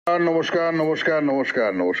নমস্কার নমস্কার নমস্কার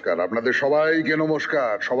নমস্কার আপনাদের সবাইকে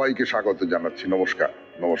নমস্কার, সবাইকে স্বাগত জানাচ্ছি। নমস্কার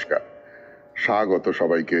নমস্কার, স্বাগত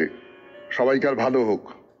সবাইকে। সবাইকার ভালো হোক,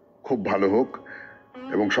 খুব ভালো হোক,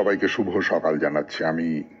 এবং সবাইকে শুভ সকাল জানাচ্ছি। আমি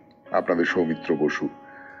আপনাদের সৌমিত্র বসু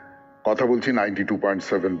কথা বলছি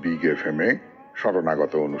 92.7 বিগ FM এ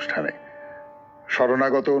শরণাগত অনুষ্ঠানে।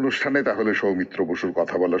 তাহলে সৌমিত্র বসুর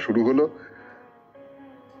কথা বলা শুরু হলো।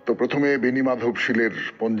 তো প্রথমে বেনি মাধব শীলের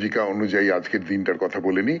পঞ্জিকা অনুযায়ী আজকের দিনটার কথা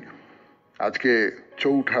বলে নি। আজকে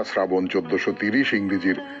 4 শ্রাবণ 1430,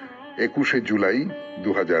 ইংরেজির 21 জুলাই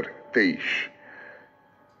 2023।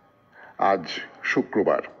 আজ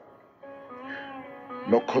শুক্রবার,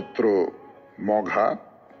 নক্ষত্র মঘা,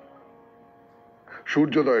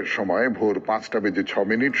 সূর্যোদয়ের সময় ভোর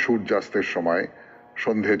 5:06, সূর্যাস্তের সময়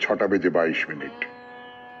সন্ধে 6:22।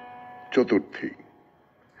 চতুর্থী।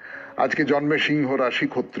 আজকে জন্মে সিংহ রাশি,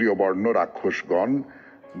 ক্ষত্রিয় বর্ণ, রাক্ষসগণ।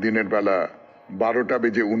 দিনের বেলা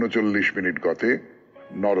 12:39 গতে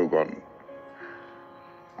নরগণ।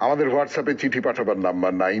 আমাদের হোয়াটসঅ্যাপে চিঠি পাঠাবার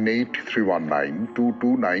নাম্বার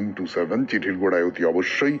 9831922927। চিঠির গোড়ায় অতি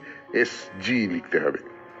অবশ্যই SG লিখতে হবে।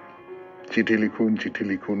 চিঠি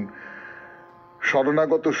লিখুন।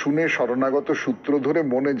 শরণাগত শুনে, শরণাগত সূত্র ধরে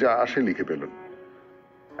মনে যা আসে লিখে ফেলুন।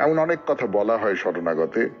 এমন অনেক কথা বলা হয়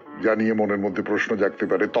শরণাগতে, যা নিয়ে মনের মধ্যে প্রশ্ন জাগতে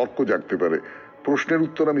পারে, তর্ক জাগতে পারে। প্রশ্নের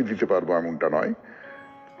উত্তর আমি দিতে পারবো এমনটা নয়,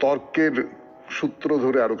 তর্কের সূত্র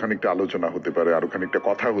ধরে আরো খানিকটা আলোচনা হতে পারে, আরো খানিকটা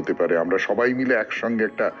কথা হতে পারে। আমরা সবাই মিলে একসঙ্গে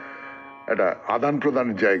একটা আদান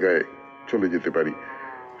প্রদানের জায়গায় চলে যেতে পারি।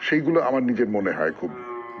 সেইগুলো আমার নিজের মনে হয় খুব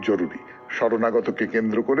জরুরি। শরণাগতকে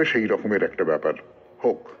কেন্দ্র করে সেই রকমের একটা ব্যাপার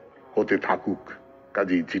হতে থাকুক।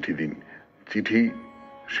 কাজেই চিঠি দিন, চিঠি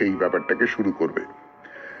সেই ব্যাপারটাকে শুরু করবে।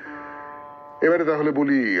 এবারে তাহলে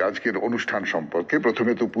বলি আজকের অনুষ্ঠান সম্পর্কে।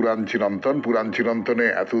 প্রথমে তো পুরাণ চিরন্তনে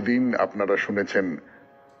এতদিন আপনারা শুনেছেন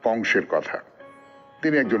কংসের কথা।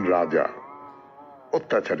 তিনি একজন রাজা,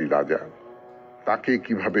 অত্যাচারী রাজা। তাকে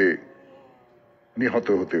কিভাবে নিহত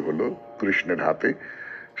হতে হলো কৃষ্ণের হাতে,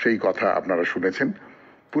 সেই কথা আপনারা শুনেছেন।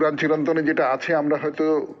 পুরাণ চিরন্তনে যেটা আছে, আমরা হয়তো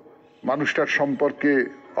মানুষটার সম্পর্কে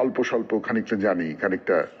অল্প স্বল্প খানিকটা জানি,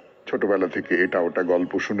 খানিকটা ছোটবেলা থেকে এটা ওটা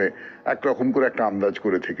গল্প শুনে একরকম করে একটা আন্দাজ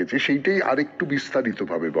করে থেকেছি। সেইটাই আরেকটু বিস্তারিত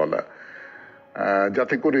ভাবে বলা,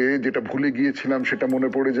 যাতে করে যেটা ভুলে গিয়েছিলাম সেটা মনে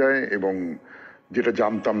পড়ে যায়, এবং যেটা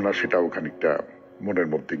জানতাম না সেটাও খানিকটা মনের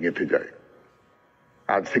মধ্যে গেঁথে যায়।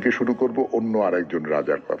 আজ থেকে শুরু করব অন্য আর একজন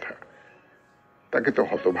রাজার কথা। তাকে তো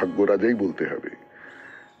হতভাগ্য রাজাই বলতে হবে।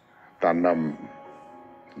 তার নাম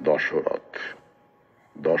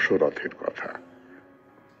দশরথের কথা।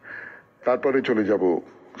 তারপরে চলে যাব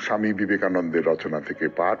স্বামী বিবেকানন্দের রচনা থেকে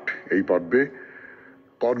পাঠ। এই পর্বে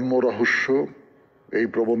কর্মরহস্য, এই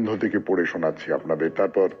প্রবন্ধ থেকে পড়ে শোনাচ্ছি আপনাদের।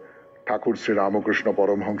 তারপর ঠাকুর শ্রী রামকৃষ্ণ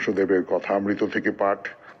পরমহংসদেবের কথামৃত থেকে পাঠ,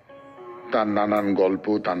 তার নানান গল্প,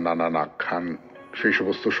 তার নানান আখ্যান, সেই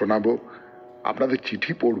সমস্ত শোনাবো। আপনাদের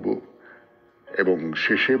চিঠি পড়ব, এবং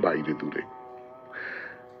শেষে বাইরে দূরে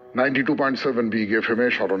 92.7 বিগ FM এ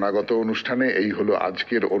শরণাগত অনুষ্ঠানে এই হলো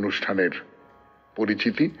আজকের অনুষ্ঠানের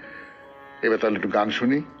পরিচিতি। এবার তাহলে একটু গান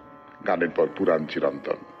শুনি, গানের পর পুরাণ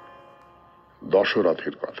চিরন্তন।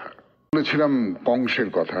 দশরথের কথা বলেছিলাম, কংসের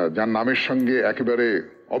কথা, যার নামের সঙ্গে একেবারে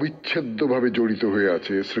অবিচ্ছেদ্যভাবে জড়িত হয়ে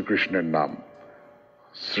আছে শ্রীকৃষ্ণের নাম।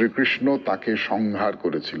 শ্রীকৃষ্ণ তাকে সংহার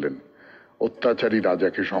করেছিলেন, অত্যাচারী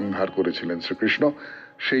রাজাকে সংহার করেছিলেন শ্রীকৃষ্ণ।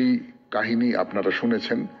 সেই কাহিনী আপনারা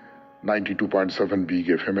শুনেছেন 92.7 বিগ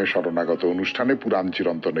FM এ শরণাগত অনুষ্ঠানে পুরাণ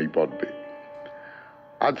চিরন্তন এই পর্বে।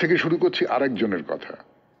 আজ থেকে শুরু করছি আরেকজনের কথা,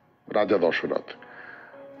 রাজা দশরথ।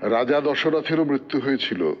 রাজা দশরথেরও মৃত্যু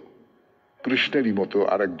হয়েছিল কৃষ্ণেরই মতো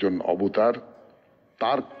আরেকজন অবতার।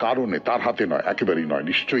 তার কারণে, তার হাতে নয়, একেবারেই নয়,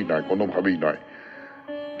 নিশ্চয়ই নয়, কোনোভাবেই নয়,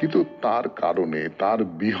 কিন্তু তার কারণে, তার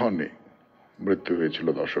বিহনে মৃত্যু হয়েছিল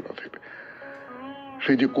দশরথের।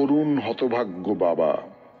 সেই যে করুণ হতভাগ্য বাবা,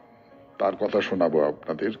 তার কথা শোনাবো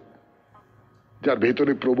আপনাদের, যার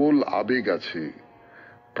ভেতরে প্রবল আবেগ আছে,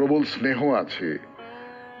 প্রবল স্নেহ আছে,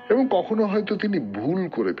 এবং কখনো হয়তো তিনি ভুল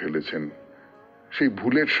করে ফেলেছেন, সেই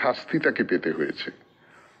ভুলের শাস্তি তাকে পেতে হয়েছে।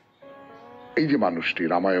 এই যে মানুষটি,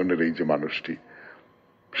 রামায়ণের এই যে মানুষটি,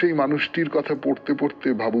 সেই মানুষটির কথা পড়তে পড়তে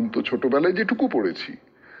ভাবুন তো, ছোটবেলায় যেটুকু পড়েছি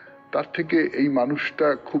তার থেকে এই মানুষটা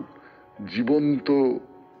খুব জীবন্ত,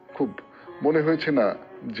 খুব মনে হয়েছে না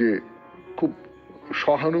যে খুব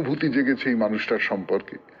সহানুভূতি জেগেছে এই মানুষটার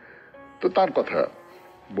সম্পর্কে। তো তার কথা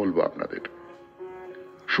বলবো আপনাদের।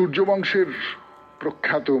 সূর্যবংশের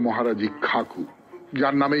প্রখ্যাত মহারাজ ইক্ষ্বাকু,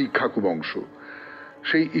 যার নামে ইক্ষ্বাকু বংশ,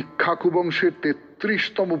 সেই ইক্ষ্বাকু বংশের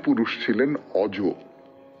 33তম পুরুষ ছিলেন অজ।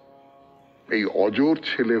 এই অজর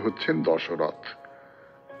ছেলে হচ্ছেন দশরথ।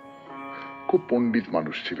 খুব পণ্ডিত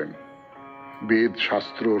মানুষ ছিলেন, বেদ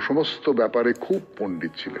শাস্ত্র সমস্ত ব্যাপারে খুব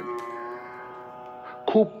পণ্ডিত ছিলেন,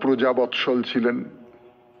 খুব প্রজাবৎসল ছিলেন।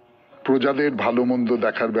 প্রজাদের ভালো মন্দ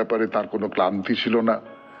দেখার ব্যাপারে তার কোনো ক্লান্তি ছিল না।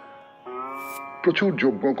 প্রচুর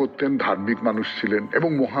যজ্ঞ করতেন, ধার্মিক মানুষ ছিলেন এবং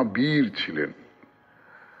মহাবীর ছিলেন।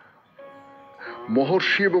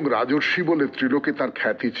 মহর্ষি এবং রাজর্ষি বলে ত্রিলোকে তার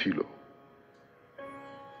খ্যাতি ছিল।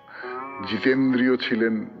 জিতেন্দ্রীয়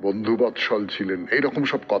ছিলেন, বন্ধুবৎসল ছিলেন, এইরকম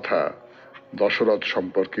সব কথা দশরথ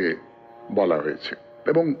সম্পর্কে বলা হয়েছে।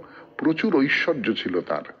 এবং প্রচুর ঐশ্বর্য ছিল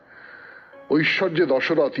তার। ঐশ্বর্যে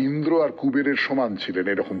দশরথ ইন্দ্র আর কুবেরের সমান ছিলেন,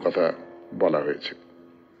 এরকম কথা বলা হয়েছে।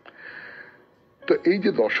 তো এই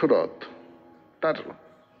যে দশরথ, তার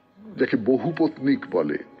যাকে বহুপত্নিক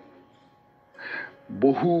বলে,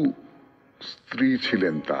 বহু স্ত্রী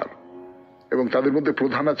ছিলেন তার, এবং তাদের মধ্যে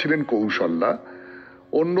প্রধানা ছিলেন কৌশল্যা,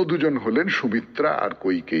 অন্য দুজন হলেন সুমিত্রা আর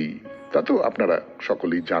কৈকেয়ী। তা তো আপনারা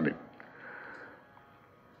সকলেই জানেন।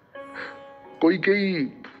 কৈকেয়ী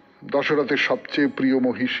দশরথের সবচেয়ে প্রিয়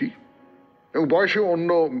মহিষী এবং বয়সে অন্য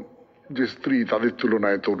যে স্ত্রী তাদের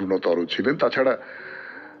তুলনায় তরুণতর ছিলেন। তাছাড়া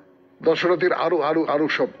দশরথের আরো আরো আরো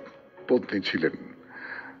সব পত্নী ছিলেন।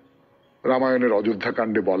 রামায়ণের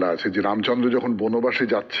অযোধ্যাকাণ্ডে বলা আছে যে রামচন্দ্র যখন বনবাসে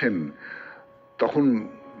যাচ্ছেন তখন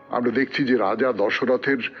আমরা দেখছি যে রাজা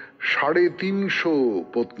দশরথের 350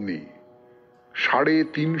 পত্নী,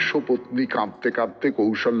 350 পত্নী কাঁদতে কাঁদতে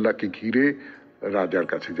কৌশল্যাকে ঘিরে রাজার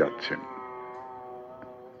কাছে যাচ্ছেন।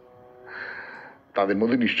 তাদের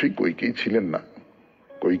মধ্যে নিশ্চয়ই কৈকেয়ী ছিলেন না।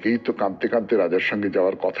 কৈকেয়ী তো কাঁদতে কাঁদতে রাজার সঙ্গে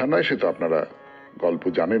যাওয়ার কথা নয়, সে তো আপনারা গল্প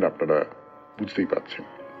জানেন, আপনারা বুঝতেই পারছেন।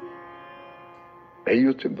 এই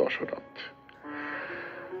হচ্ছে দশরথ।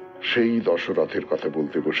 সেই দশরথের কথা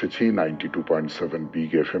বলতে বসেছি 92.7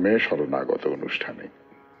 বিগ এফএম এ শরণাগত অনুষ্ঠানে।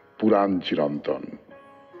 পুরাণ চিরন্তন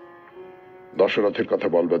দশরথের কথা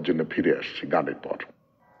বলবার জন্য ফিরে আসছি গানের পর।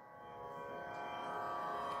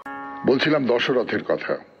 বলছিলাম দশরথের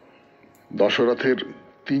কথা। দশরথের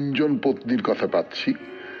 3 জন পত্নীর কথা পাচ্ছি,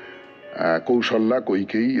 কৌশল্যা,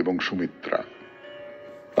 কৈকেয়ী এবং সুমিত্রা।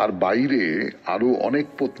 তার বাইরে আরো অনেক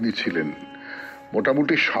পত্নী ছিলেন।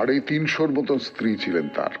 মোটামুটি 350 মতো স্ত্রী ছিলেন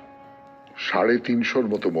তার, 350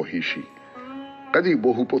 মতো মহিষী। কাজেই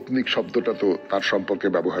বহুপত্নিক শব্দটা তো তার সম্পর্কে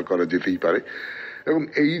ব্যবহার করা যেতেই পারে। এবং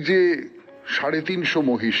এই যে 350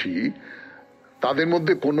 মহিষী, তাদের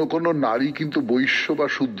মধ্যে কোনো কোনো নারী কিন্তু বৈশ্য বা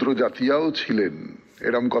শূদ্র জাতীয়াও ছিলেন,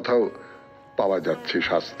 এরম কথাও পাওয়া যাচ্ছে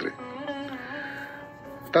শাস্ত্রে।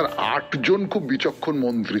 তার 8 জন খুব বিচক্ষণ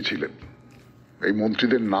মন্ত্রী ছিলেন। এই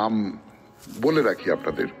মন্ত্রীদের নাম বলে রাখি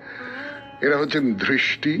আপনাদের। এরা হচ্ছেন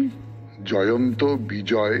ধৃষ্টি, জয়ন্ত,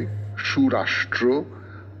 বিজয়, সুরাষ্ট্র,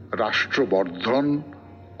 রাষ্ট্রবর্ধন,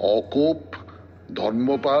 অকোপ,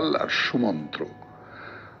 ধর্মপাল আর সুমন্ত্র।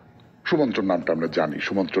 সুমন্ত্র নামটা আমরা জানি,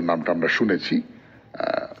 সুমন্ত্র নামটা আমরা শুনেছি।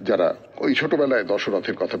 যারা ওই ছোটবেলায়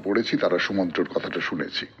দশরথের কথা পড়েছি তারা সুমন্ত্রর কথাটা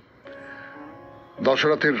শুনেছি।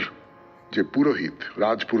 দশরথের যে পুরোহিত,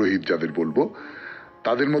 রাজপুরোহিত যাদের বলবো,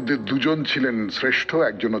 তাদের মধ্যে 2 জন ছিলেন শ্রেষ্ঠ।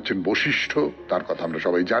 একজন হচ্ছেন বশিষ্ঠ, তার কথা আমরা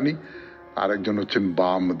সবাই জানি, আর একজন হচ্ছেন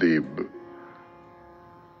বামদেব।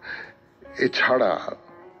 এছাড়া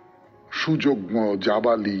সুযজ্ঞ,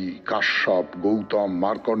 জাবালি, কাশ্যপ, গৌতম,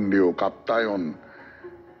 মার্কণ্ডেয়, কাত্যায়ন,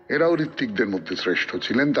 এরাও ঋত্বিকদের মধ্যে শ্রেষ্ঠ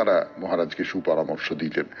ছিলেন। তারা মহারাজকে সুপরামর্শ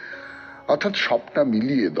দিতেন। অর্থাৎ সবটা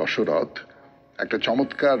মিলিয়ে দশরথ একটা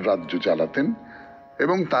চমৎকার রাজ্য চালাতেন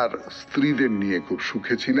এবং তার স্ত্রীদের নিয়ে খুব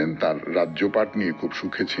সুখে ছিলেন, তার রাজ্যপাট নিয়ে খুব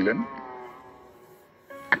সুখে ছিলেন।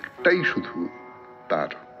 একটাই শুধু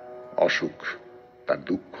তার অসুখ, তার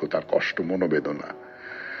দুঃখ, তার কষ্ট, মনোবেদনা।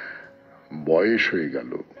 বয়স হয়ে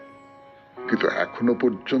গেল, কিন্তু এখনো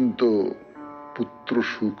পর্যন্ত পুত্র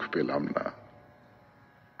সুখ পেলাম না।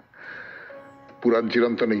 পুরাণ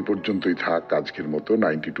চিরন্তন এই পর্যন্তই থাক আজকের মতো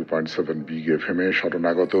 92.7 বিগ এফএম এ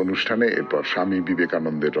শরণাগত অনুষ্ঠানে। এরপর স্বামী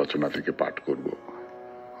বিবেকানন্দের রচনা থেকে পাঠ করব।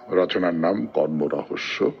 রচনার নাম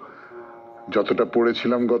কর্মরহস্য। যতটা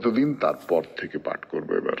পড়েছিলাম গতদিন তারপর থেকে পাঠ করব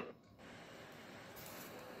এবার।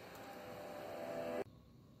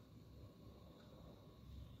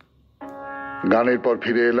 গানের পর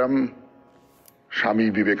ফিরে এলাম স্বামী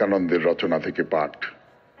বিবেকানন্দের রচনা থেকে পাঠ।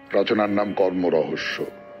 রচনার নাম কর্মরহস্য।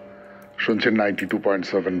 শুনছেন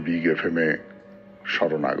 92.7 বিগ এফএম এ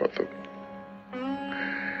শরণাগত।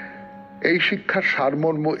 এই শিক্ষার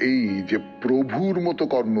সারমর্ম এই যে প্রভুর মতো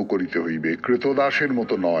কর্ম করিতে হইবে, কৃতদাসের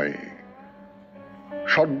মতো নয়।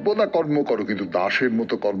 সর্বদা কর্ম করো, কিন্তু দাসের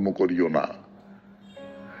মতো কর্ম করিও না।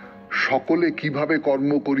 সকলে কিভাবে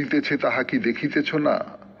কর্ম করিতেছে তাহা কি দেখিতেছ না?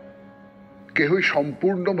 কেহই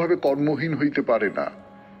সম্পূর্ণভাবে কর্মহীন হইতে পারে না।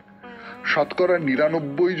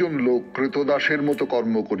 99% জন লোক কৃতদাসের মতো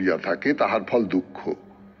কর্ম করিয়া থাকে, তাহার ফল দুঃখ।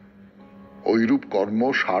 ঐরূপ কর্ম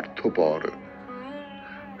স্বার্থপর।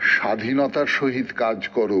 স্বাধীনতার সহিত কাজ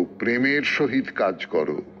করো, প্রেমের সহিত কাজ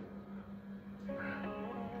করো।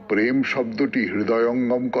 প্রেম শব্দটি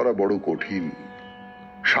হৃদয়ঙ্গম করা বড় কঠিন।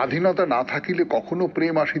 স্বাধীনতা না থাকিলে কখনো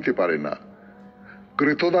প্রেম আসিতে পারে না।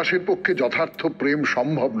 কৃতদাসের পক্ষে যথার্থ প্রেম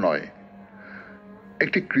সম্ভব নয়।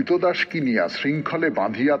 একটি কৃতদাস কিনিয়া শৃঙ্খলে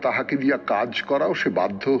বাঁধিয়া তাহাকে দিয়া কাজ করাও সে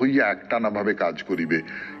বাধ্য হইয়া একটানা ভাবে কাজ করিবে,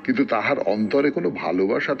 কিন্তু তাহার অন্তরে কোনো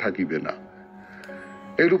ভালোবাসা থাকিবে না।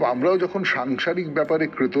 এরূপ আমরাও যখন সাংসারিক ব্যাপারে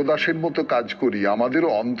কৃতদাসের মতো কাজ করি, আমাদেরও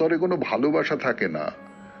অন্তরে কোনো ভালোবাসা থাকে না।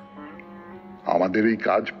 আমাদের এই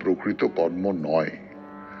কাজ প্রকৃত কর্ম নয়।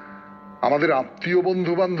 আমাদের আত্মীয়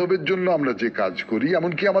বন্ধু বান্ধবের জন্য আমরা যে কাজ করি,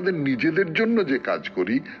 এমনকি আমাদের নিজেদের জন্য যে কাজ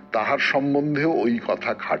করি, তাহার সম্বন্ধেও ওই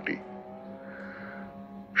কথা খাটে।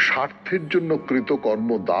 স্বার্থের জন্য কৃত কর্ম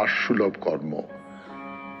দাস সুলভ কর্ম।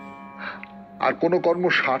 আর কোন কর্ম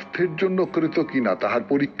স্বার্থের জন্য কৃত কিনা তাহার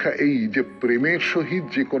পরীক্ষা এই যে প্রেমের সহিত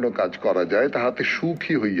যে কোনো কাজ করা যায় তাহাতে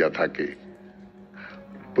সুখী হইয়া থাকে।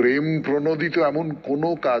 প্রেম প্রণোদিত এমন কোনো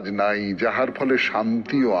কাজ নাই যাহার ফলে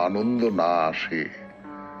শান্তি ও আনন্দ না আসে।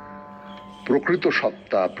 প্রকৃত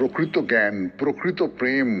সত্তা, প্রকৃত জ্ঞান, প্রকৃত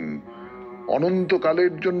প্রেম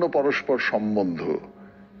অনন্তকালের জন্য পরস্পর সম্বন্ধ।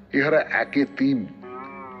 ইহারা একে তিন।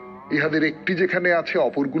 ইহাদের একটি যেখানে আছে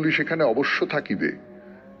অপরগুলি সেখানে অবশ্য থাকিবে।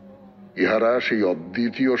 ইহারা সেই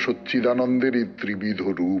অদ্বিতীয় সচ্চিদানন্দের ত্রিবিধ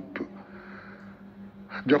রূপ।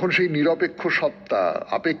 যখন সেই নিরপেক্ষ সত্তা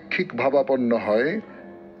আপেক্ষিক ভাবাপন্ন হয়,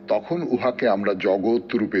 তখন উহাকে আমরা জগৎ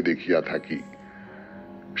রূপে দেখিয়া থাকি।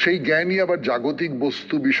 সেই জ্ঞানই আবার জাগতিক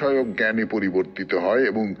বস্তু বিষয়ক জ্ঞানে পরিবর্তিত হয়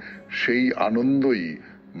এবং সেই আনন্দই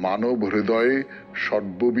মানব হৃদয়ে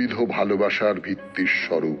সর্ববিধ ভালোবাসার ভিত্তির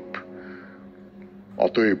স্বরূপ।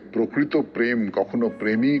 অতএব প্রকৃত প্রেম কখনো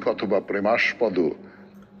প্রেমিক অথবা প্রেমাস্পদ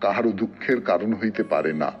কাহারও দুঃখের কারণ হইতে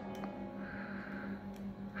পারে না।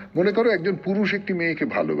 মনে করো একজন পুরুষ একটি মেয়েকে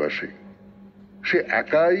ভালোবাসে। সে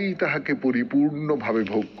একাই তাহাকে পরিপূর্ণভাবে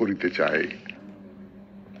ভোগ করিতে চায়।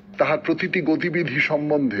 তাহার প্রতিটি গতিবিধি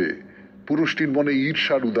সম্বন্ধে পুরুষটির মনে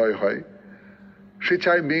ঈর্ষার উদয় হয়। সে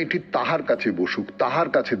চায় মেয়েটি তাহার কাছে বসুক, তাহার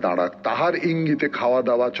কাছে দাঁড়াক, তাহার ইঙ্গিতে খাওয়া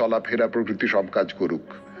দাওয়া চলাফেরা প্রভৃতি সব কাজ করুক।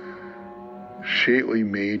 সে ওই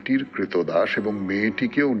মেয়েটির কৃতদাস এবং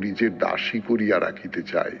মেয়েটিকেও নিজের দাসী করিয়া রাখিতে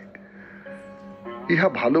চায়। ইহা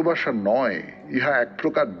ভালোবাসা নয়, ইহা এক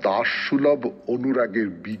প্রকার দাস সুলভ অনুরাগের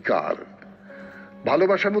বিকার।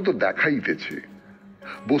 ভালোবাসার মতো দেখাইতেছে,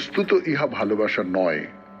 বস্তুত ইহা ভালোবাসা নয়।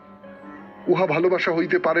 উহা ভালোবাসা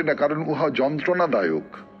হইতে পারে না, কারণ উহা যন্ত্রণাদায়ক।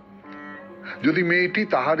 যদি মেয়েটি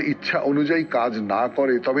তাহার ইচ্ছা অনুযায়ী কাজ না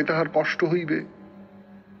করে তবে তাহার কষ্ট হইবে।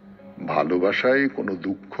 ভালোবাসায় কোনো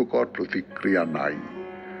দুঃখকর প্রতিক্রিয়া নাই।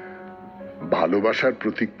 ভালোবাসার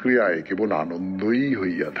প্রতিক্রিয়ায় কেবল আনন্দই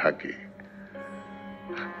হইয়া থাকে।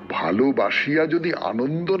 ভালোবাসিয়া যদি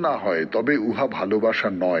আনন্দ না হয় তবে উহা ভালোবাসা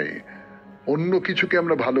নয়। অন্য কিছুকে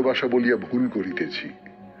আমরা ভালোবাসা বলিয়া ভুল করিতেছি।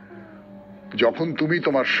 যখন তুমি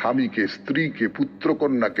তোমার স্বামীকে, স্ত্রীকে,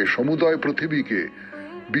 পুত্রকন্যাকে, সমুদয় পৃথিবীকে,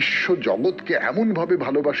 বিশ্ব জগৎকে এমন ভাবে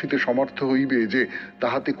ভালোবাসিতে সমর্থ হইবে যে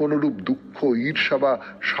তাহাতে কোনরূপ দুঃখ, ঈর্ষা বা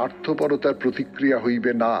স্বার্থপরতার প্রতিক্রিয়া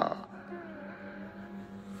হইবে না,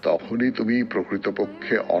 তখনই তুমি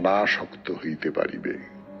প্রকৃতপক্ষে অনাসক্ত হইতে পারিবে।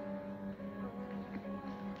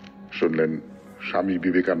 শুনলেন স্বামী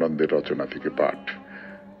বিবেকানন্দের রচনা থেকে পাঠ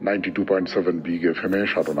 92.7 বিগ এফএম এ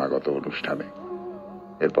শরণাগত অনুষ্ঠানে।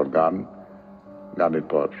 এরপর গান, গানের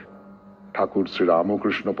পর ঠাকুর শ্রী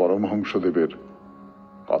রামকৃষ্ণ পরমহংসদেবের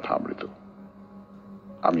কথামৃত।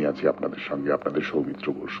 আমি আছি আপনাদের সঙ্গে, আপনাদের সৌমিত্র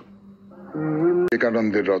বসু।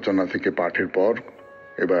 বিবেকানন্দের রচনা থেকে পাঠের পর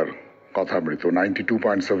এবার কথামৃত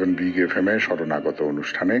 92.7 বিগ এফএম এ শরণাগত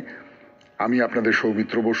অনুষ্ঠানে। আমি আপনাদের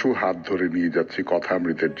সৌমিত্র বসু হাত ধরে নিয়ে যাচ্ছি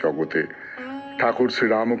কথামৃতের জগতে, ঠাকুর শ্রী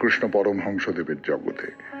রামকৃষ্ণ পরমহংসদেবের জগতে।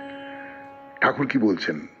 ঠাকুর কি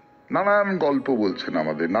বলছেন? নানান গল্প বলছেন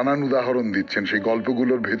আমাদের, নানান উদাহরণ দিচ্ছেন। সেই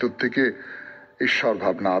গল্পগুলোর ভেতর থেকে ঈশ্বর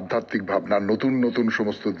ভাবনা, আধ্যাত্মিক ভাবনা, নতুন নতুন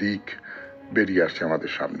সমস্ত দিক বেরিয়ে আসছে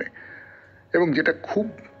আমাদের সামনে। এবং যেটা খুব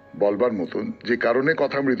বলবার মতন, যে কারণে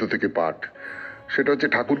কথামৃত থেকে পাঠ, সেটা হচ্ছে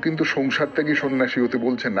ঠাকুর কিন্তু সংসার ত্যাগী সন্ন্যাসী হতে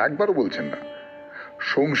বলছেন না, একবারও বলছেন না।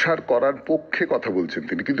 সংসার করার পক্ষে কথা বলছেন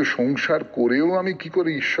তিনি, কিন্তু সংসার করেও আমি কি করে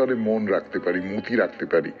ঈশ্বরে মন রাখতে পারি, মতি রাখতে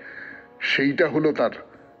পারি, সেইটা হলো তার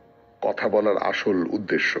কথা বলার আসল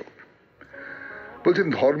উদ্দেশ্য। বলছেন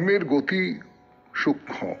ধর্মের গতি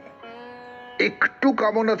সূক্ষ্ম, একটু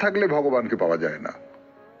কামনা থাকলে ভগবানকে পাওয়া যায় না।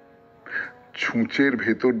 ছুঁচের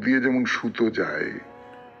ভেতর দিয়ে যেমন সুতো যায়,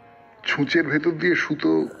 ছুঁচের ভেতর দিয়ে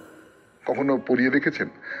সুতো কখনো পরিয়ে দেখেছেন?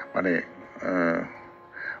 মানে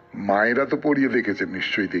মায়েরা তো পরিয়ে দেখেছেন,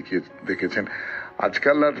 নিশ্চয়ই দেখেছেন।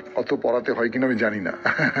 আজকাল আর অত পড়াতে হয় কিনা আমি জানি না,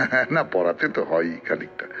 না পড়াতে তো হয়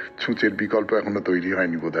খানিকটা, ছুঁচের বিকল্প এখনো তৈরি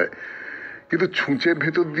হয়নি বোধহয়। কিন্তু ছুঁচের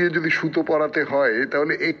ভেতর দিয়ে যদি সুতো পরাতে হয়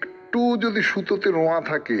তাহলে একটু যদি সুতোতে রোঁয়া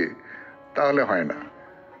থাকে তাহলে হয় না।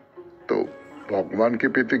 তো ভগবানকে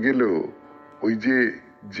পেতে গেলেও ওই যে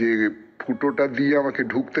যে ফুটোটা দিয়ে আমাকে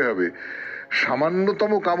ঢুকতে হবে,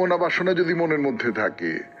 সামান্যতম কামনা বাসনা যদি মনের মধ্যে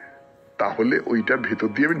থাকে তাহলে ওইটার ভেতর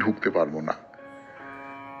দিয়ে আমি ঢুকতে পারবো না।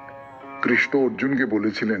 কৃষ্ণ অর্জুনকে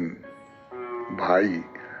বলেছিলেন, ভাই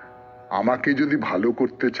আমাকে যদি ভালো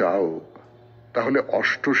করতে চাও তাহলে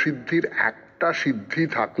অষ্টসিদ্ধির একটা সিদ্ধি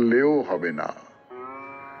থাকলেও হবে না।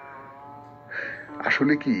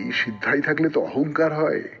 আসলে কি সিদ্ধাই থাকলে তো অহংকার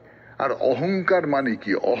হয়, আর অহংকার মানে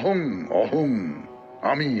কি অহং অহং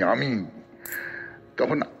আমি আমি,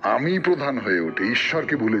 তখন আমি প্রধান হয়ে ওঠে,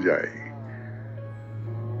 ঈশ্বরকে ভুলে যায়।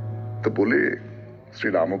 তো বলে শ্রী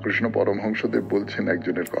রামকৃষ্ণ পরমহংসদেব বলছেন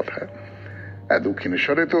একজনের কথা,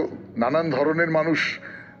 দক্ষিণেশ্বরে তো নানান ধরনের মানুষ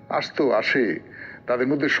আসে, তাদের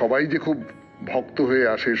মধ্যে সবাই যে খুব ভক্ত হয়ে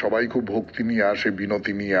আসে, সবাই খুব ভক্তি নিয়ে আসে,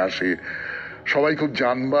 বিনতি নিয়ে আসে, সবাই খুব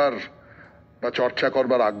জানবার বা চর্চা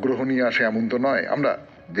করবার আগ্রহ নিয়ে আসে এমন তো নয়। আমরা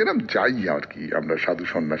যেরকম যাই আর কি, আমরা সাধু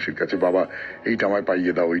সন্ন্যাসীর কাছে, বাবা এইটা আমায়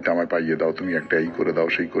পাইয়ে দাও, এইটা আমায় পাইয়ে দাও, তুমি একটা এই করে দাও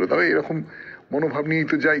সেই করে দাও, এরকম মনোভাব নিয়েই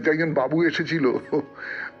তো যাই। তো একজন বাবু এসেছিল,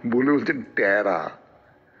 বলে বলছেন ট্যারা,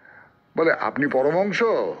 বলে আপনি পরমহংস,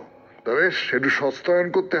 তবে সেটু সস্তায়ন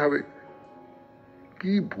করতে হবে।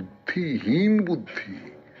 কি বুদ্ধিহীন বুদ্ধি!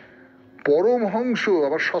 পরমহংস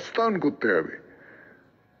আবার সস্তায়ন করতে হবে?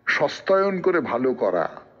 সস্তায়ন করে ভালো করা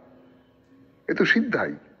এ তো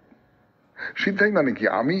সিদ্ধাই। সিদ্ধাই মানে কি,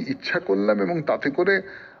 আমি ইচ্ছা করলাম এবং তাতে করে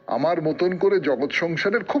আমার মতন করে জগৎ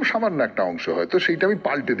সংসারের খুব সামান্য একটা অংশ হয়, তো সেইটা আমি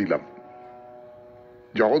পাল্টে দিলাম।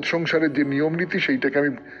 জগৎ সংসারের যে নিয়ম নীতি সেইটাকে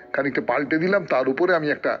আমি খানিকটা পাল্টে দিলাম, তার উপরে আমি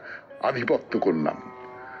একটা আধিপত্য করলাম।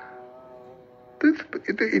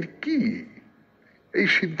 এতে এর কি? এই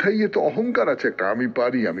সিদ্ধাই তো অহংকার আছে একটা, আমি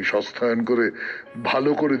পারি, আমি সস্তায়ন করে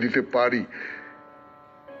ভালো করে দিতে পারি।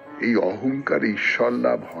 এই অহংকার ঈশ্বর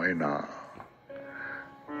লাভ হয় না।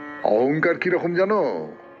 অহংকার কিরকম জানো?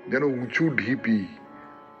 যেন উঁচু ঢিপি,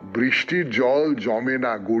 বৃষ্টির জল জমে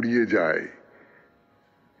না, গড়িয়ে যায়।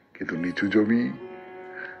 কিন্তু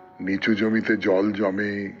নিচু জমিতে জল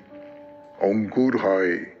জমে, অঙ্কুর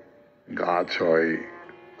হয়, গাছ হয়,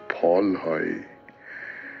 ফল হয়।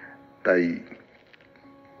 তাই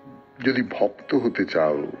যদি ভক্ত হতে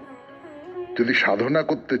চাও, যদি সাধনা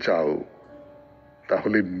করতে চাও,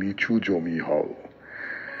 তাহলে নিচু জমি হও।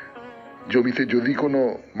 জমিতে যদি কোনো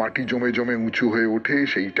মাটি জমে জমে উঁচু হয়ে ওঠে,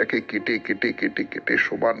 সেইটাকে কেটে কেটে কেটে কেটে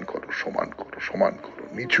সমান করো, সমান করো, সমান করো,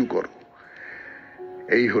 নিচু করো।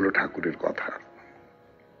 এই হলো ঠাকুরের কথা।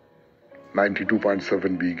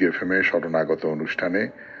 92.7 বিগ এফএম এ শরণাগত অনুষ্ঠানে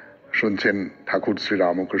শুনছেন ঠাকুর শ্রী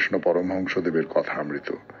রামকৃষ্ণ পরমহংসদেবের কথা অমৃত।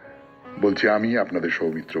 বলছি আমি আপনাদের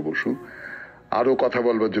সৌমিত্র বসু। আরো কথা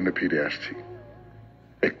বলবার জন্য ফিরে আসছি,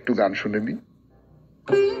 একটু গান শুনে নি।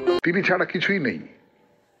 তিনি ছাড়া কিছুই নেই,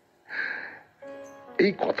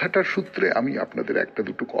 এই কথাটার সূত্রে আমি আপনাদের একটা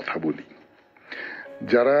দুটো কথা বলি।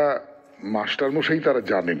 যারা মাস্টার মশাই তারা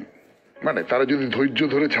জানেন, মানে তারা যদি ধৈর্য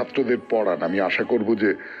ধরে ছাত্রদের পড়ান, আমি আশা করব যে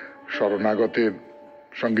শরণাগতের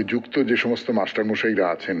সঙ্গে যুক্ত যে সমস্ত মাস্টার মশাইরা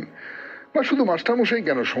আছেন, বা শুধু মাস্টার মশাই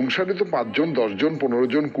কেন, সংসারে তো 5 জন 10 জন 15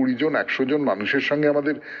 জন 20 জন 100 জন মানুষের সঙ্গে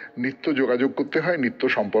আমাদের নিত্য যোগাযোগ করতে হয়, নিত্য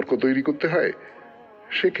সম্পর্ক তৈরি করতে হয়।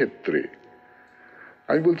 সেক্ষেত্রে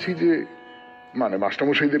আমি বলছি যে, মানে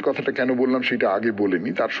মাস্টারমশাইদের কথাটা কেন বললাম সেটা আগে বলেনি,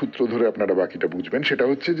 তার সূত্র ধরে আপনারা বাকিটা বুঝবেন। সেটা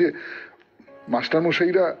হচ্ছে যে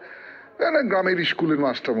মাস্টারমশাইরা গ্রামের স্কুলের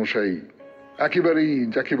মাস্টারমশাই, একেবারেই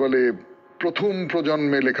যাকে বলে প্রথম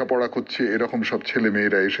প্রজন্মে লেখাপড়া করছে এরকম সব ছেলে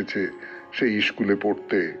মেয়েরা এসেছে সেই স্কুলে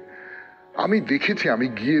পড়তে। আমি দেখেছি, আমি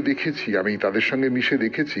গিয়ে দেখেছি, আমি তাদের সঙ্গে মিশে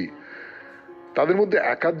দেখেছি, তাদের মধ্যে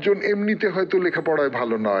 1-8 জন এমনিতে হয়তো লেখাপড়ায়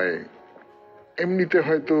ভালো নয়, এমনিতে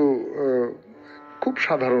হয়তো খুব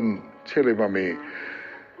সাধারণ ছেলে বা মেয়ে,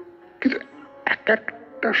 কিন্তু এক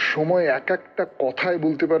একটা সময় এক একটা কথায়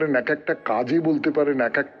বলতে পারেন, এক একটা কাজে বলতে পারেন,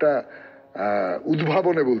 এক একটা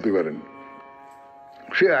উদ্ভাবনে বলতে পারেন,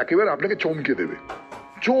 সে একেবারে আপনাকে চমকে দেবে,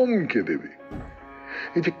 চমকে দেবে।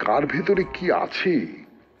 এই যে কার ভেতরে কি আছে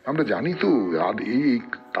আমরা জানি তো, আর এই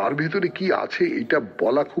কার ভেতরে কি আছে এটা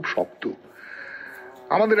বলা খুব শক্ত।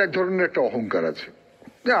 আমাদের এক ধরনের একটা অহংকার আছে,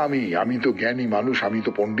 আমি তো জ্ঞানী মানুষ, আমি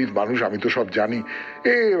তো পণ্ডিত মানুষ, আমি তো সব জানি,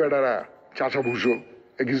 এ বেটারা চাচা ভুষো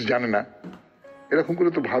কিছু জানে না, এরকম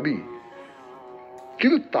করে তো ভাবি।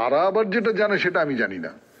 কিন্তু তারা আবার যেটা জানে সেটা আমি জানি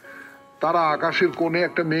না। তারা আকাশের কোণে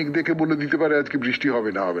একটা মেঘ দেখে বলে দিতে পারে আজকে বৃষ্টি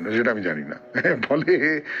হবে না হবে না, সেটা আমি জানি না। ফলে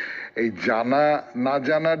এই জানা না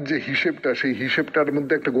জানার যে হিসেবটা, সেই হিসেবটার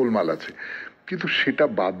মধ্যে একটা গোলমাল আছে। কিন্তু সেটা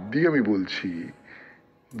বাদ দিয়ে আমি বলছি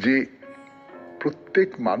যে প্রত্যেক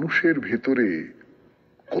মানুষের ভেতরে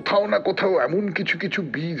কোথাও না কোথাও এমন কিছু কিছু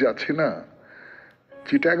বীজ আছে না,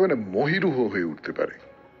 যেটা একেবারে মহিরুহ হয়ে উঠতে পারে।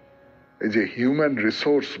 এই যে হিউম্যান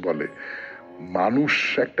রিসোর্স বলে, মানুষ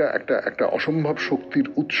একটা একটা একটা অসম্ভব শক্তির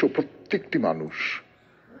উৎস, প্রত্যেকটি মানুষ।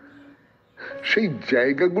 সেই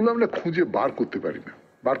জায়গাগুলো আমরা খুঁজে বার করতে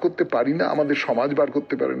পারি না, আমাদের সমাজ বার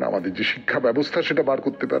করতে পারে না, আমাদের যে শিক্ষা ব্যবস্থা সেটা বার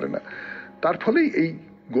করতে পারে না। তার ফলেই এই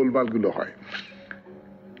গোলমালগুলো হয়।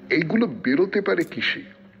 এইগুলো বেরোতে পারে কিসে?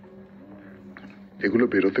 এগুলো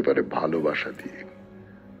বেরোতে পারে ভালোবাসা দিয়ে।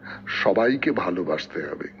 সবাইকে ভালোবাসতে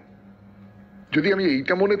হবে। যদি আমি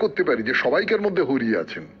এইটা মনে করতে পারি যে সবাইকার মধ্যে হরি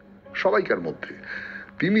আছেন, সবাইকার মধ্যে,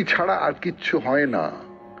 তিনি ছাড়া আর কিচ্ছু হয় না।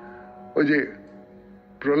 ওই যে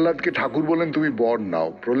প্রহ্লাদকে ঠাকুর বলেন তুমি বর নাও,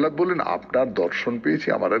 প্রহ্লাদ বললেন আপনার দর্শন পেয়েছি,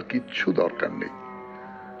 আমার আর কিচ্ছু দরকার নেই।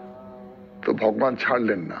 তো ভগবান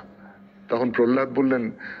ছাড়লেন না। তখন প্রহ্লাদ বললেন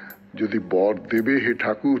যদি বর দেবে হে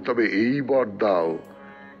ঠাকুর, তবে এই বর দাও,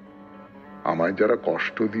 আমায় যারা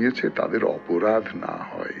কষ্ট দিয়েছে তাদের অপরাধ না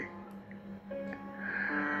হয়।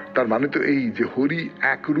 তার মানে তো এই যে হরি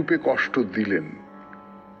এক রূপে কষ্ট দিলেন,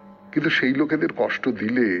 কিন্তু সেই লোকেদের কষ্ট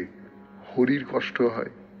দিলে হরির কষ্ট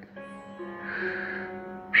হয়।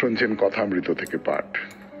 শুনছেন কথামৃত থেকে পাঠ,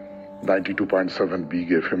 92.7 বিগ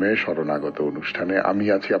এফএম এ শরণাগত অনুষ্ঠানে। আমি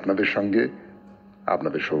আছি আপনাদের সঙ্গে,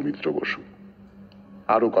 আপনাদের সৌমিত্র বসু।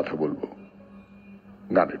 আরো কথা বলবো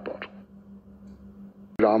গানের পর।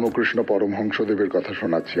 রামকৃষ্ণ পরমহংসদেবের কথা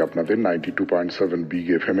শোনাচ্ছি আপনাদের 92.7 বিগ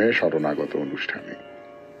এফএম এ শরণাগত অনুষ্ঠানে।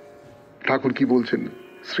 ঠাকুর কি বলছেন?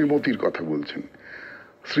 শ্রীমতীর কথা বলছেন।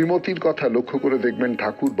 শ্রীমতীর কথা লক্ষ্য করে দেখবেন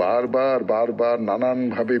ঠাকুর বারবার বারবার নানান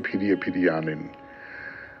ভাবে ফিরিয়ে ফিরিয়ে আনেন।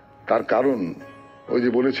 তার কারণ ওই যে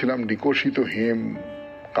বলেছিলাম, নিকশিত হেম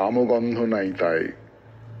কামগন্ধ নাই তাই।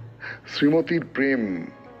 শ্রীমতীর প্রেম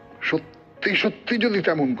সত্যি সত্যি যদি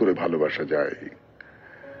তেমন করে ভালোবাসা যায়,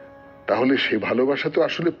 তাহলে সে ভালোবাসা তো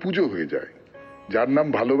আসলে পুজো হয়ে যায়। যার নাম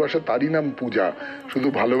ভালোবাসা তারই নাম পূজা। শুধু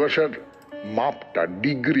ভালোবাসার মাপটা,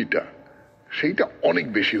 ডিগ্রিটা, সেইটা অনেক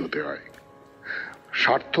বেশি হতে হয়।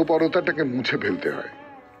 স্বার্থপরতাটাকে মুছে ফেলতে হয়।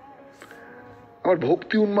 আবার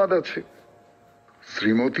ভক্তি উন্মাদ আছে।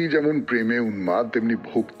 শ্রীমতী যেমন প্রেমে উন্মাদ, তেমনি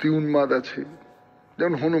ভক্তি উন্মাদ আছে।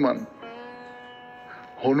 যেমন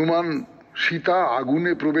হনুমান সীতা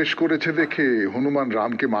আগুনে প্রবেশ করেছে দেখে হনুমান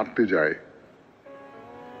রামকে মারতে যায়,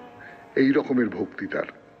 এই রকমের ভক্তি তার।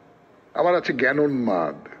 আবার আছে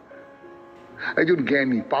জ্ঞানোন্মাদ। একজন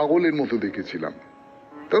জ্ঞানী পাগলের মতো দেখেছিলাম,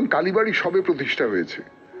 তখন কালীবাড়ি সবে প্রতিষ্ঠা হয়েছে।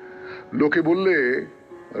 লোকে বললে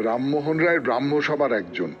রামমোহন রায়ের ব্রাহ্ম সভার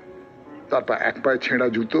একজন। তারপর এক পায়ে ছেঁড়া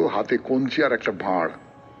জুতো, হাতে কঞ্চি আর একটা ভাঁড়।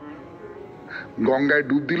 গঙ্গায়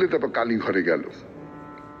ডুব দিলে তারপর কালী ঘরে গেল।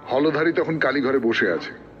 হলধারী তখন কালী ঘরে বসে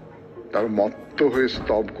আছে, তার মত্ত হয়ে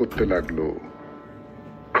স্তব করতে লাগলো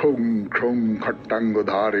খ্রং খ্রং খট্টাঙ্গ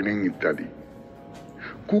ধারিণী ইত্যাদি।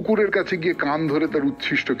 কুকুরের কাছে গিয়ে কান ধরে তার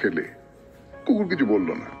উচ্ছিষ্ট খেলে, কুকুর কিছু বলল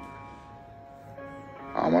না।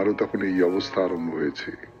 আমারও তখন এই অবস্থা আরম্ভ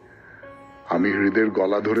হয়েছে। আমি হৃদের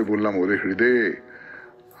গলা ধরে বললাম, ওরে হৃদে,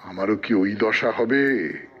 আমারও কি ওই দশা হবে?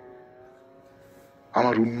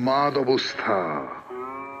 আমার উন্মাদ অবস্থা।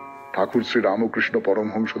 ঠাকুর শ্রী রামকৃষ্ণ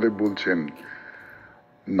পরমহংসদেব বলছেন,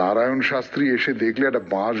 নারায়ণ শাস্ত্রী এসে দেখলে একটা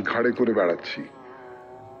বাঁশ ঘাড়ে করে বেড়াচ্ছি।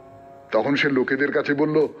 তখন সে লোকেদের কাছে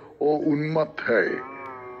বলল, ও উন্মাদ হয়।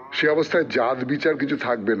 সে অবস্থায় জাত বিচার কিছু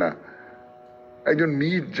থাকবে না। একজন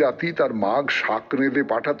নিজ জাতি তার মাগ শাক রেঁধে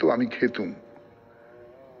পাঠাতো, আমি খেতুম।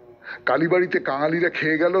 কালীবাড়িতে কাঙালিরা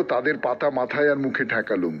খেয়ে গেল, তাদের পাতা মাথায় আর মুখে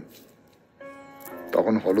ঠেকালুম।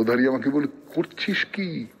 তখন হলধারী আমাকে বলে, করছিস কি?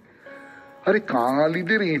 আরে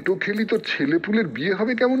কাঙালিদের এঁটো খেলি, তোর ছেলে পুলের বিয়ে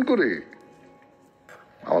হবে কেমন করে?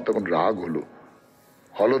 আমার তখন রাগ হলো।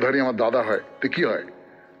 হলধারী আমার দাদা হয়, তো কি হয়?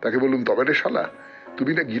 তাকে বললুম, তবে রে শালা,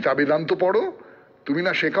 তুমি না গীতা বেদান্ত পড়ো, তুমি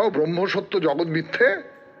না শেখাও ব্রহ্ম সত্য জগৎ মিথ্যে,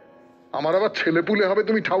 আমার আবার ছেলে পুলে হবে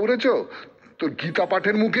তুমি ঠাউরেছ? তোর গীতা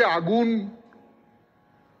পাঠের মুখে আগুন।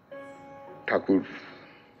 ঠাকুর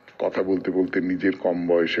কথা বলতে বলতে নিজের কম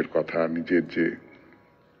বয়সের কথা, নিজের যে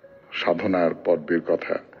সাধনার পর্বের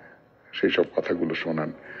কথা, সেই সব কথাগুলো শোনান।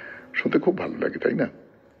 শুনতে খুব ভালো লাগে, তাই না?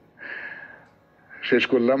 শেষ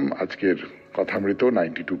করলাম আজকের কথামৃত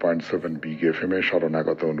 92.7 বিগ এফএম এর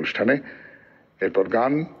শরণাগত অনুষ্ঠানে। এরপর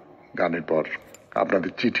গান, গানের পর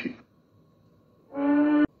আপনাদের চিঠি।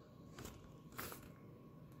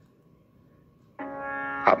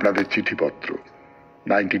 আপনাদের চিঠিপত্র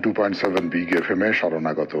 92.7 বিগ এফএম এর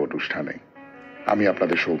শরণাগত অনুষ্ঠানে। আমি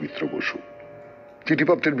আপনাদের সৌমিত্র বসু।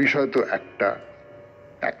 চিঠিপত্রের বিষয় তো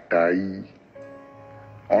একটাই।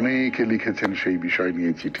 অনেকে লিখেছেন সেই বিষয়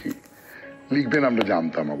নিয়ে চিঠি লিখবেন, আমরা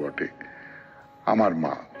জানতাম বটে। আমার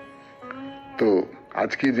মা। তো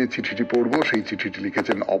আজকে যে চিঠিটি পড়ব, সেই চিঠিটি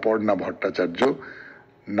লিখেছেন অপর্ণা ভট্টাচার্য,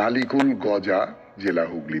 নালিকুল গজা, জেলা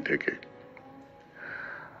হুগলি থেকে।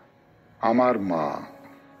 আমার মা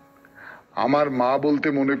আমার মা বলতে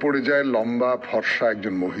মনে পড়ে যায় লম্বা ফর্সা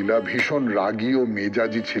একজন মহিলা, ভীষণ রাগী ও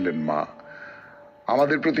মেজাজি ছিলেন মা।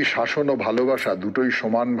 আমাদের প্রতি শাসন ও ভালোবাসা দুটোই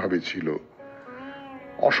সমানভাবে ছিল।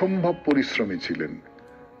 অসম্ভব পরিশ্রমী ছিলেন।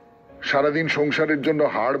 সারাদিন সংসারের জন্য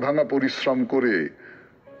হাড় ভাঙা পরিশ্রম করে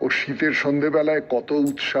ও শীতের সন্ধেবেলায় কত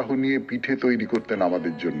উৎসাহ নিয়ে পিঠে তৈরি করতেন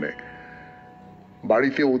আমাদের জন্য।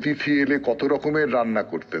 বাড়িতে অতিথি এলে কত রকমের রান্না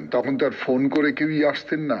করতেন। তখন তো আর ফোন করে কেউই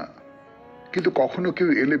আসতেন না, কিন্তু কখনো কেউ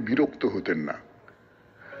এলে বিরক্ত হতেন না।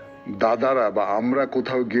 দাদারা বা আমরা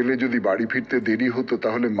কোথাও গেলে যদি বাড়ি ফিরতে দেরি হতো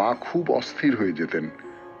তাহলে মা খুব অস্থির হয়ে যেতেন।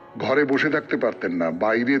 ঘরে বসে থাকতে পারতেন না,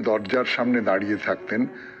 বাইরে দরজার সামনে দাঁড়িয়ে থাকতেন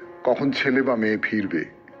কখন ছেলে বা মেয়ে ফিরবে।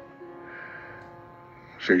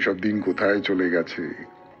 সেই সব দিন কোথায় চলে গেছে।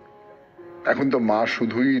 এখন তো মা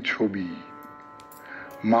শুধুই ছবি।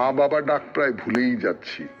 মা বাবা ডাক প্রায় ভুলেই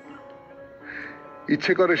যাচ্ছি।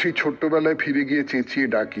 ইচ্ছে করে সেই ছোট্টবেলায় ফিরে গিয়ে চেঁচিয়ে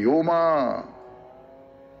ডাকি, ও মা,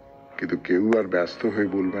 কিন্তু কেউ আর ব্যস্ত হয়ে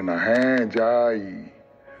বলবে না, হ্যাঁ যাই।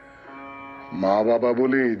 মা বাবা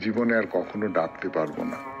বলে জীবনে আর কখনো ডাকতে পারবো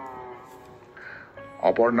না।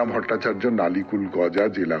 অপর্ণা ভট্টাচার্য, নালিকুল গজা,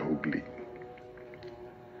 জেলা হুগলি।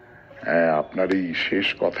 হ্যাঁ, আপনার এই শেষ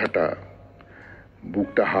কথাটা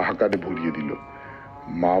বুকটা হাহাকারে ভরিয়ে দিল।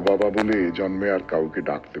 মা বাবা বলে জন্মে আর কাউকে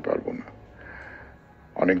ডাকতে পারবো না।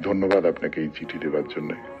 অনেক ধন্যবাদ আপনাকে এই চিঠি দেবার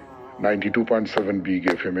জন্য। 92.7 বিগ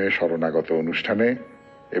FM এ শরণাগত অনুষ্ঠানে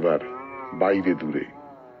এবার বাইরে দূরে,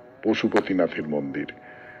 পশুপতিনাথের মন্দির,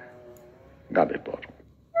 গানের পর।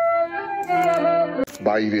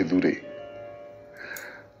 বাইরে দূরে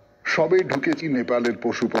সবে ঢুকেছি নেপালের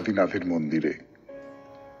পশুপতিনাথের মন্দিরে।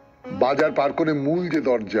 বাজার পার করে মূল যে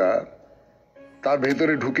দরজা, তার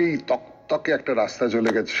ভেতরে ঢুকেই তকতকে একটা রাস্তা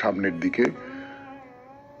চলে গেছে সামনের দিকে।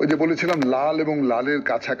 ওই যে বলেছিলাম লাল এবং লালের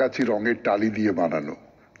কাছাকাছি রঙের টালি দিয়ে বানানো,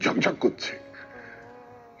 ঝকঝক করছে।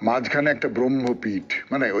 মাঝখানে একটা ব্রহ্মপীঠ,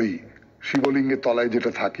 মানে ওই শিবলিঙ্গের তলায়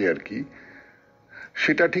যেটা থাকে আর কি,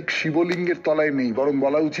 সেটা ঠিক শিবলিঙ্গের তলায় নেই, বরং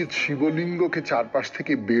বলা উচিত শিবলিঙ্গকে চারপাশ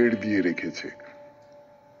থেকে বেড় দিয়ে রেখেছে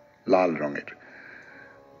লাল রঙের।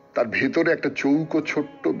 তার ভেতরে একটা চৌকো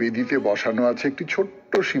ছোট্ট বেদিতে বসানো আছে একটি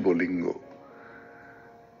ছোট্ট শিবলিঙ্গ।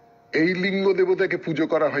 এই লিঙ্গ দেবতাকে পুজো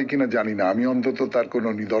করা হয় কিনা জানি না, আমি অন্তত তার কোনো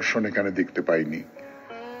নিদর্শন এখানে দেখতে পাইনি।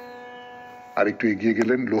 আর একটু এগিয়ে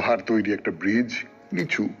গেলেন লোহার তৈরি একটা ব্রিজ,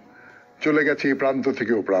 নিচু, চলে গেছে এ প্রান্ত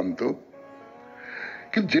থেকে ও প্রান্ত।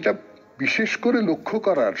 কিন্তু যেটা বিশেষ করে লক্ষ্য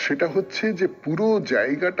করার সেটা হচ্ছে যে পুরো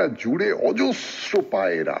জায়গাটা জুড়ে অজস্র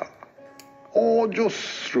পায়রা,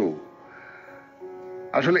 অজস্র।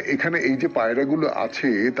 আসলে এখানে এই যে পায়রাগুলো আছে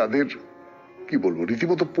তাদের কি বলবো,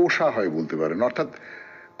 রীতিমতো পোষা হয় বলতে পারেন। অর্থাৎ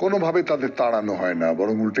কোনোভাবে তাদের তাড়ানো হয় না,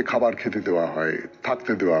 বরং উল্টে খাবার খেতে দেওয়া হয়,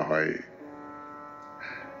 থাকতে দেওয়া হয়।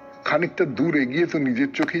 খানিকটা দূর এগিয়ে তো নিজের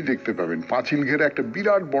চোখেই দেখতে পাবেন পাঁচিল ঘেরা একটা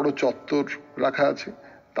বিরাট বড় চত্বর রাখা আছে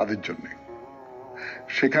তাদের জন্য।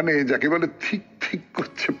 সেখানে যাকে বলে ঠিক ঠিক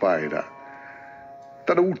করছে পায়রা।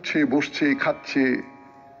 তারা উঠছে, বসছে, খাচ্ছে,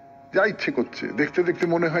 যা ইচ্ছে করছে। দেখতে দেখতে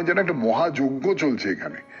মনে হয় যেন একটা মহাযজ্ঞ চলছে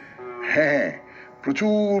এখানে। হ্যাঁ,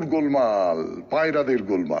 প্রচুর গোলমাল, পায়রাদের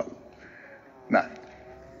গোলমাল। না,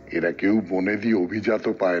 এরা কেউ বনে দিয়ে অভিজাত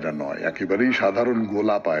পায়রা নয়, একেবারেই সাধারণ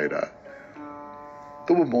গোলা পায়রা।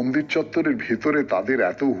 তবু মন্দির চত্বরের ভেতরে তাদের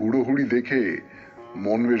এত হুড়োহুড়ি দেখে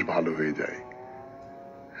মন বেশ ভালো হয়ে যায়।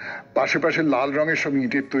 পাশে পাশে লাল রঙের সব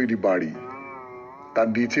ইটের তৈরি বাড়ি, তার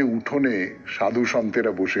নিচে উঠোনে সাধু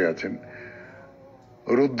সন্তেরা বসে আছেন।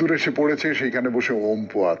 রোদ্দুর এসে পড়েছে, সেইখানে বসে ওম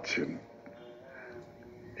পোয়াচ্ছেন।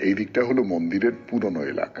 এই দিকটা হলো মন্দিরের পুরনো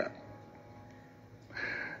এলাকা।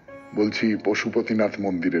 বলছি পশুপতিনাথ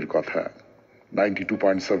মন্দিরের কথা,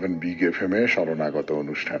 92.7 বিগ FM এ শরণাগত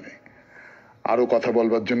অনুষ্ঠানে। আরো কথা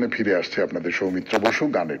বলবার জন্য ফিরে আসছে আপনাদের সৌমিত্র বসু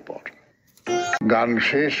গানের পর। গান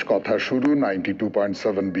শেষ, কথা শুরু,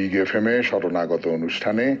 92.7 বিগ FM এ শরণাগত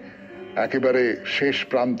অনুষ্ঠানে। একেবারে শেষ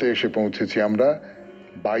প্রান্তে এসে পৌঁছেছি আমরা,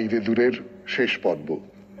 বাইরে দূরের শেষ পর্ব।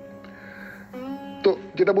 তো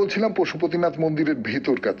যেটা বলছিলাম, পশুপতিনাথ মন্দিরের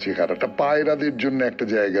ভেতরকার চেহারাটা, পায়রাদের জন্য একটা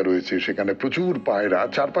জায়গা রয়েছে, সেখানে প্রচুর পায়রা,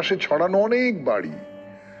 চারপাশে ছড়ানো অনেক বাড়ি,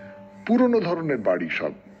 পুরনো ধরনের বাড়ি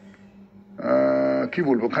সব। কি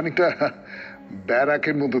বলবো, খানিকটা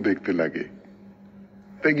ব্যারাকের মতো দেখতে লাগে।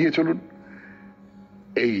 তাই গিয়ে চলুন।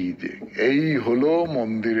 এই যে এই হলো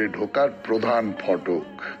মন্দিরে ঢোকার প্রধান ফটক।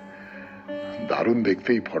 দারুণ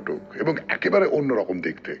দেখতেই ফটক, এবং একেবারে অন্যরকম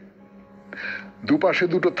দেখতে। দুপাশে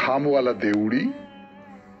দুটো থামওয়ালা দেউড়ি,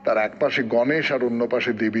 তার এক পাশে গণেশ আর অন্য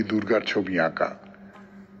পাশে দেবী দুর্গার ছবি আঁকা।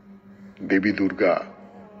 দেবী দুর্গা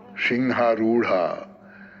সিংহারূঢ়া,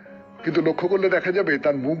 কিন্তু লক্ষ্য করলে দেখা যাবে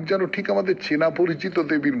তার মুখ যেন ঠিক আমাদের চেনা পরিচিত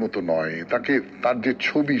দেবীর মতো নয়। তার যে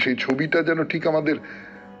ছবি, সেই ছবিটা যেন ঠিক আমাদের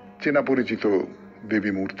চেনা পরিচিত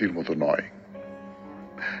দেবী মূর্তির মতো নয়।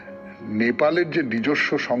 নেপালের যে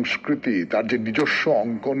নিজস্ব সংস্কৃতি, তার যে নিজস্ব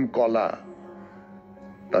অঙ্কন কলা,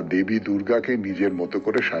 তা দেবী দুর্গাকে নিজের মতো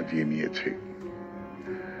করে সাজিয়ে নিয়েছে।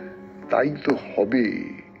 তাই তো হবে।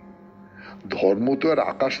 ধর্ম তো আর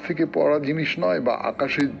আকাশ থেকে পড়া জিনিস নয়, বা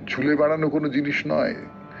আকাশে ঝুলে বেড়ানো কোনো জিনিস নয়।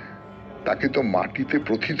 তাকে তো মাটিতে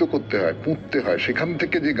প্রথিত করতে হয়, পুঁততে হয়। সেখান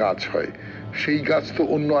থেকে যে গাছ হয়, সেই গাছ তো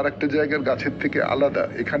অন্য আরেকটা জায়গার গাছের থেকে আলাদা।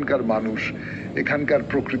 এখানকার মানুষ, এখানকার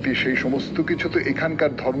প্রকৃতি, সেই সমস্ত কিছু তো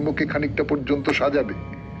এখানকার ধর্মকে খানিকটা পর্যন্ত সাজাবে।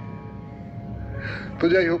 তো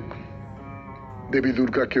যাই হোক, দেবী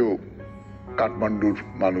দুর্গাকেও কাঠমান্ডুর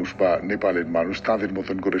মানুষ বা নেপালের মানুষ তাদের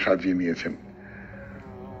মতন করে সাজিয়ে নিয়েছেন।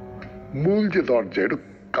 মূল যে দরজা, এটা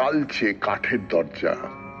কালচে কাঠের দরজা,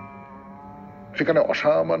 সেখানে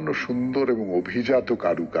অসামান্য সুন্দর এবং অভিজাত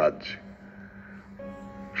কারুকাজ।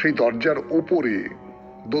 সেই দরজার ওপরে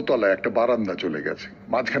দোতলায় একটা বারান্দা চলে গেছে,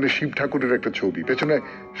 মাঝখানে শিব ঠাকুরের একটা ছবি, পেছনে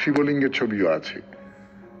শিবলিঙ্গের ছবিও আছে।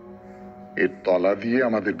 এর তলা দিয়ে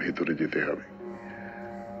আমাদের ভেতরে যেতে হবে।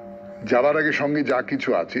 যাবার আগে সঙ্গে যা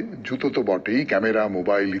কিছু আছে, জুতো তো বটেই, ক্যামেরা,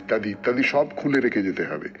 মোবাইল ইত্যাদি ইত্যাদি সব খুলে রেখে যেতে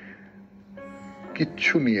হবে।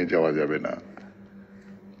 কিচ্ছু নিয়ে যাওয়া যাবে না।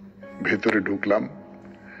 ভেতরে ঢুকলাম।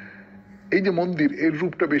 এই যে মন্দির, এর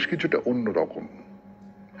রূপটা বেশ কিছুটা অন্যরকম।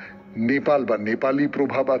 নেপাল বা নেপালি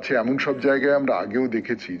প্রভাব আছে এমন সব জায়গায় আমরা আগেও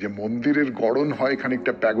দেখেছি যে মন্দিরের গড়ন হয়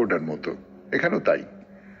খানিকটা প্যাগোডার মতো। এখানেও তাই।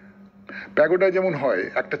 প্যাগোডা যেমন হয়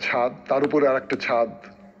একটা ছাদ, তার উপরে আর একটা ছাদ,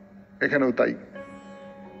 এখানেও তাই।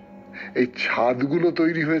 এই ছাদগুলো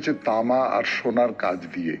তৈরি হয়েছে তামা আর সোনার কাজ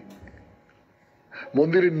দিয়ে।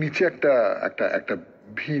 মন্দিরের নিচে একটা একটা একটা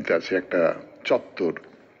ভিত আছে, একটা চত্বর,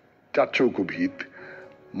 চারচৌকো ভিত।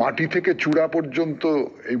 মাটি থেকে চূড়া পর্যন্ত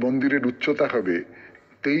এই মন্দিরের উচ্চতা হবে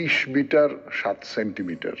 23 মিটার 7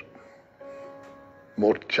 সেন্টিমিটার।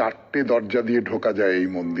 মোট 4টে দরজা দিয়ে ঢোকা যায় এই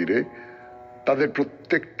মন্দিরে। তাদের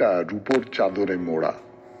প্রত্যেকটা রূপোর চাদরে মোড়া।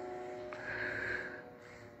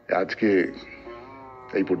 আজকে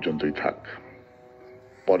এই পর্যন্তই থাক।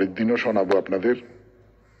 পরের দিনও শোনাবো আপনাদের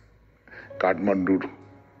কাঠমান্ডুর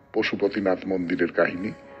পশুপতিনাথ মন্দিরের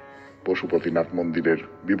কাহিনী, পশুপতিনাথ মন্দিরের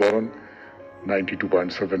বিবরণ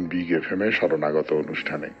 92.7 বিগ FM শরণাগত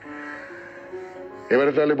অনুষ্ঠানে।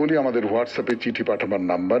 এবারে তাহলে বলি আমাদের হোয়াটসঅ্যাপে চিঠি পাঠাবার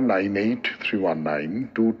নাম্বার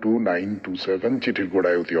 9831922927। চিঠির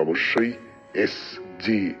গোড়ায় অতি অবশ্যই SG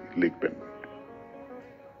লিখবেন।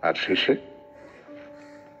 আর শেষে,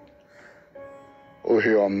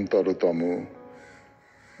 ওহে অন্তরতম,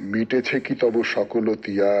 মিটেছে কি তব সকল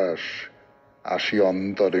তিয়াস, আসি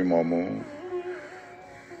অন্তরে মম।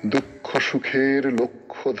 দুঃখ সুখের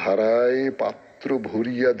লক্ষ্য ধারায় পাত্র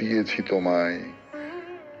ভরিয়া দিয়েছি তোমায়,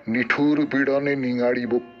 নিঠুর পীড়নে নিঙাড়ি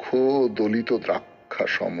বক্ষ দলিত দ্রাক্ষা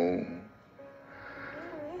সম।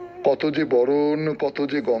 কত যে বরণ, কত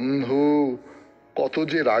যে গন্ধ, কত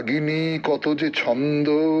যে রাগিনী, কত যে ছন্দ,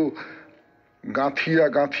 গাঁথিয়া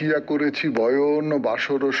গাঁথিয়া করেছি বয়ন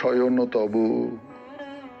বাসর শয়ন তব।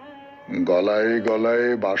 গলায়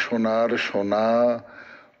গলায় বাসনার সোনা,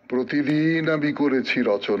 প্রতিদিন আমি করেছি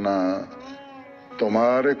রচনা,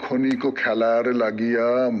 তোমার ক্ষণিক খেলার লাগিয়া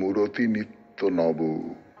মূরতি নিত্য নব।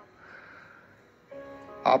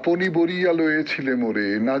 আপনি বরিয়া লয়েছিলে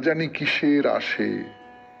মোরে, না জানি কিসের আসে,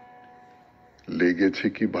 লেগেছে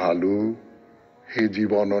কি ভালো হে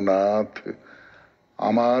জীবননাথ,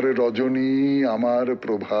 আমার রজনী, আমার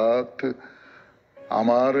প্রভাত,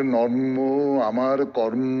 আমার নর্ম, আমার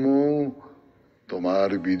কর্ম, তোমার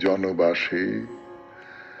বিজন বাসে।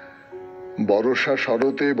 বরষা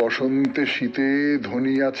শরতে বসন্তে শীতে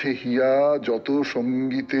ধ্বনিয়াছে হিয়া যত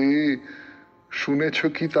সঙ্গীতে, শুনেছ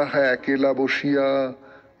কি তাহা একেলা বসিয়া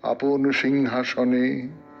আপন সিংহাসনে।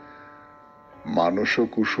 মানস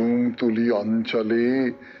কুসুম তুলি অঞ্চলে,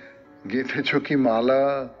 গেঁথেছ কি মালা,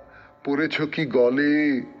 পরেছ কি গলে,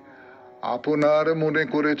 আপনার মনে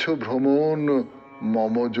করেছ ভ্রমণ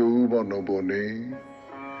মম যৌবন বনে।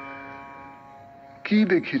 কি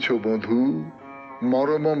দেখিছ বধূ,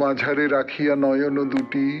 মরম মাঝারে রাখিয়া নয়ন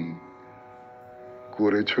দুটি,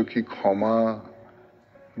 করেছ কি ক্ষমা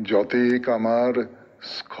যতেক আমার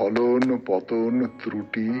স্খলন পতন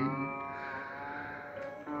ত্রুটি।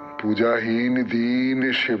 পূজাহীন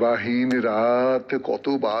দিন, সেবাহীন রাত, কত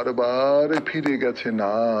বারবার ফিরে গেছে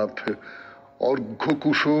নাথ, অর্ঘ্য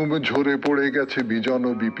কুসুম ঝরে পড়ে গেছে বিজন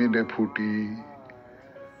বিপিনে ফুটি।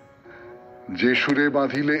 যে সুরে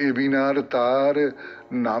বাঁধিলে এবিনার তার,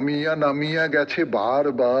 নামিয়া নামিয়া গেছে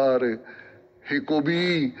বারবার। হে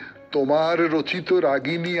কবি, তোমার রচিত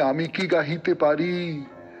রাগিনী আমি কি গাহিতে পারি?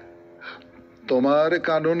 তোমার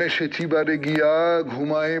কাননে সেচিবারে গিয়া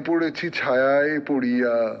ঘুমায়ে পড়েছি ছায়ায়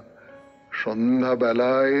পড়িয়া, সন্ধ্যা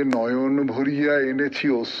বেলায় নয়ন ভরিয়া এনেছি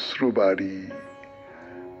অশ্রু বাড়ি।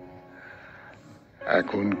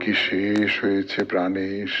 এখন কি শেষ হয়েছে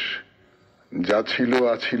প্রাণেশ? যা ছিল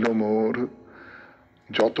আছিল মোর,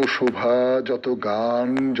 যত শোভা, যত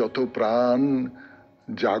গান, যত প্রাণ,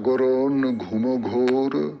 জাগরণ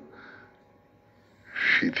ঘুমঘোর,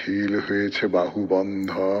 শিথিল হয়েছে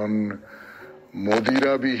বাহুবন্ধন,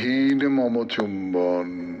 মদিরাবিহীন মম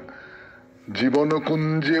চুম্বন।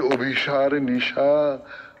 জীবনকুঞ্জে অভিসার নিশা,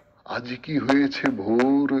 আজ কি হয়েছে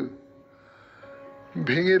ভোর।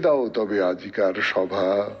 ভেঙে দাও তবে আজিকার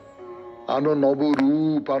সভা, আনো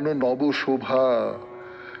নবরূপ, আনো নব শোভা।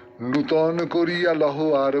 নূতন করিয়া লহ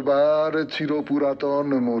আরবার চিরপুরাতন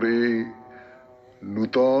মোরে,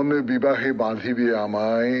 নূতন বিবাহে বাঁধিবে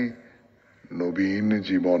আমায় নবীন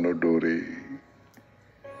জীবন ডোরে।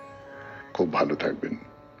 খুব ভালো থাকবেন,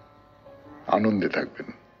 আনন্দে থাকবেন।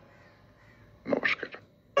 নমস্কার,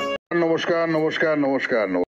 নমস্কার, নমস্কার, নমস্কার।